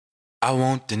I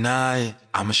won't deny it,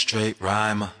 I'm a straight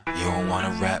rhymer. You don't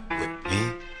wanna rap with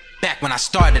me? Back when I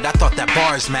started, I thought that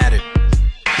bars mattered.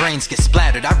 Brains get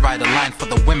splattered, I write a line for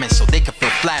the women so they can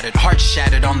feel flattered. Hearts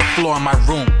shattered on the floor of my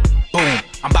room. Boom,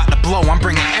 I'm about to blow, I'm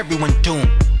bringing everyone doom.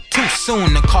 Too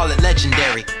soon to call it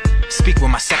legendary. Speak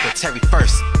with my secretary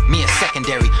first, me a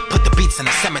secondary. Put the beats in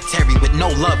a cemetery with no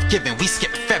love given, we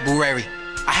skipped February.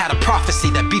 I had a prophecy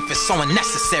that beef is so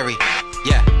unnecessary.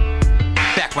 Yeah,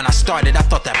 back when I started, I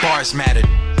thought that bars mattered.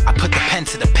 I put the pen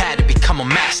to the pad to become a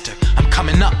master. I'm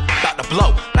coming up, about to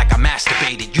blow, like I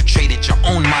masturbated. You traded your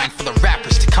own mind for the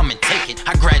rappers to come and take it.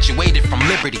 I graduated from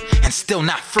liberty and still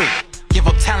not free. Give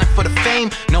up talent for the fame?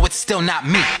 No, it's still not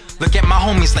me. Look at my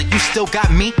homies like you still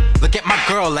got me. Look at my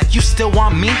girl like you still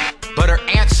want me. But her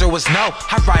answer was no.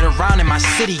 I ride around in my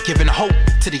city giving hope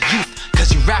to the youth.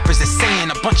 Cause you rappers are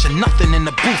saying a bunch of nothing in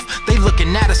the booth. They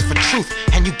looking at us for truth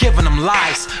and you giving them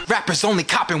lies. Rappers only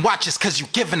copping watches cause you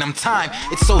giving them time.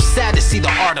 It's so sad to see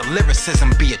the art of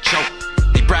lyricism be a joke.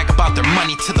 They brag about their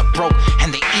money to the broke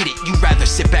and they eat it. You rather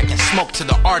sit back and smoke to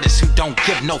the artists who don't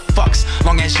give no fucks.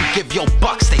 Long as you give your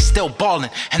bucks, they still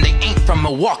ballin' and they ain't from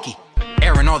Milwaukee.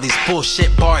 Airing all these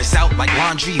bullshit bars out like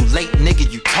laundry. You late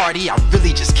nigga, you tardy. I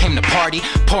really just came to party.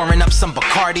 Pouring up some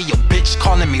Bacardi. Your bitch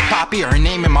calling me Poppy. Her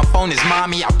name in my phone is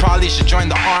Mommy. I probably should join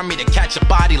the army to catch a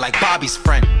body like Bobby's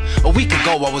friend. A week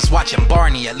ago I was watching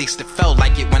Barney. At least it felt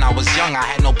like it when I was young. I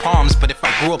had no problems, but if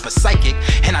I grew up a psychic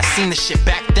and I seen the shit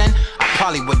back then, I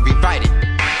probably would rewrite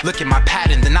it. Look at my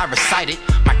pattern, then I recite it.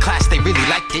 My class, they really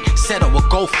liked it. Said I would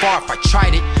go far if I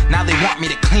tried it. Now they want me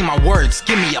to clean my words.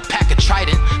 Give me a pack of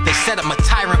Trident. They said I'm a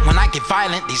tyrant when I get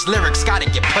violent. These lyrics gotta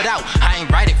get put out. I ain't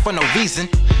write it for no reason.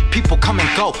 People come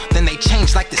and go, then they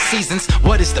change like the seasons.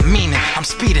 What is the meaning? I'm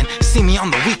speeding, see me on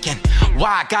the weekend.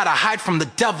 Why I gotta hide from the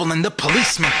devil and the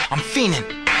policeman? I'm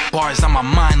fiending. Bars on my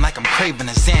mind like I'm craving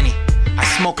a Xanny. I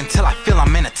smoke until I feel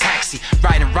I'm in a taxi,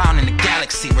 riding around in the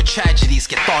galaxy where tragedies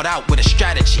get thought out with a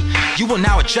strategy. You will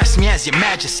now address me as your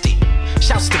majesty.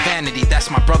 Shouts to Vanity,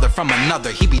 that's my brother from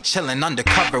another. He be chillin'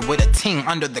 undercover with a ting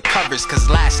under the covers. Cause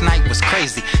last night was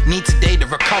crazy, need today to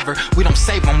recover. We don't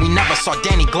save him, we never saw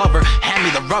Danny Glover. Hand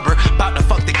me the rubber, bout to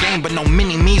fuck the game but no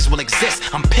mini-me's will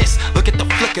exist. I'm pissed, look at the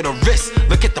flick of the wrist,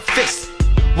 look at the fist.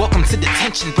 Welcome to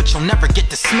detention but you'll never get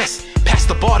dismissed. Pass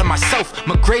the ball to myself,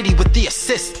 McGrady with the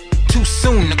assist. Too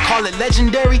soon to call it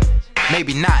legendary?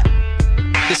 Maybe not.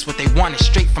 This what they wanted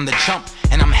straight from the jump.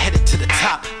 And I'm headed to the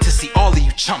top to see all of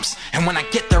you chumps. And when I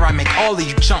get there I make all of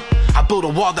you jump. I build a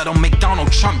wall that'll make Donald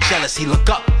Trump jealous. He look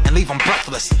up and leave him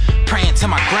breathless. Praying to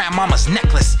my grandmama's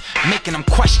necklace, making him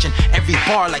question every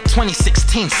bar like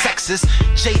 2016 sexes.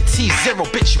 JT Zero,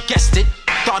 bitch, you guessed it.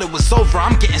 Thought it was over,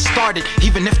 I'm getting started,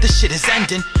 even if this shit is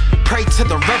ending. Pray to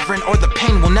the reverend or the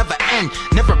pain will never end.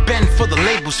 Never bend for the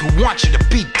labels who want you to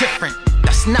be different.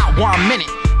 That's not why I'm in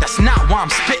it, that's not why I'm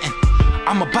spitting.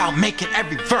 I'm about making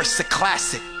every verse a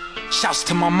classic. Shouts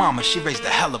to my mama, she raised a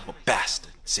hell of a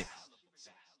bastard. See?